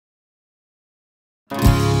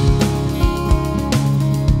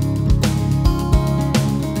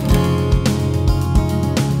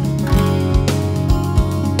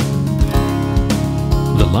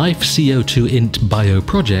Life CO2 IntBio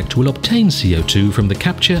project will obtain CO2 from the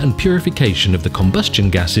capture and purification of the combustion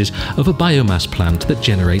gases of a biomass plant that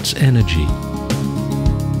generates energy.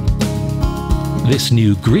 This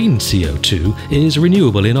new green CO2 is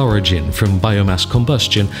renewable in origin from biomass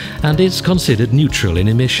combustion and is considered neutral in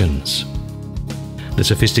emissions. The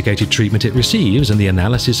sophisticated treatment it receives and the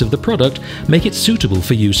analysis of the product make it suitable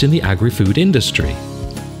for use in the agri-food industry.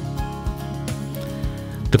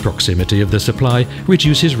 The proximity of the supply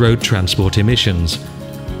reduces road transport emissions,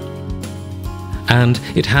 and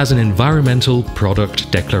it has an environmental product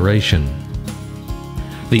declaration.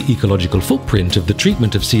 The ecological footprint of the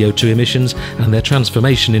treatment of CO2 emissions and their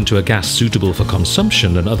transformation into a gas suitable for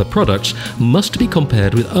consumption and other products must be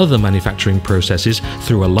compared with other manufacturing processes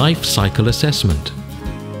through a life cycle assessment.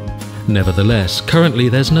 Nevertheless, currently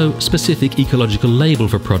there's no specific ecological label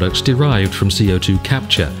for products derived from CO2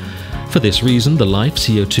 capture. For this reason, the Life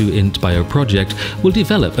CO2 IntBio project will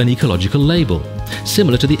develop an ecological label,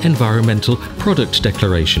 similar to the Environmental Product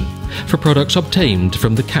Declaration, for products obtained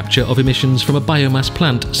from the capture of emissions from a biomass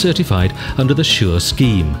plant certified under the SURE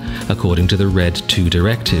scheme, according to the RED II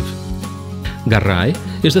directive. Garray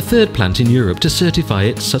is the third plant in Europe to certify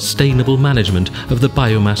its sustainable management of the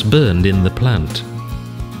biomass burned in the plant.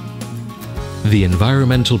 The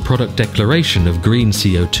Environmental Product Declaration of Green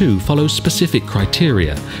CO2 follows specific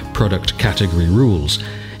criteria, product category rules.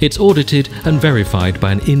 It's audited and verified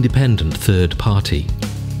by an independent third party.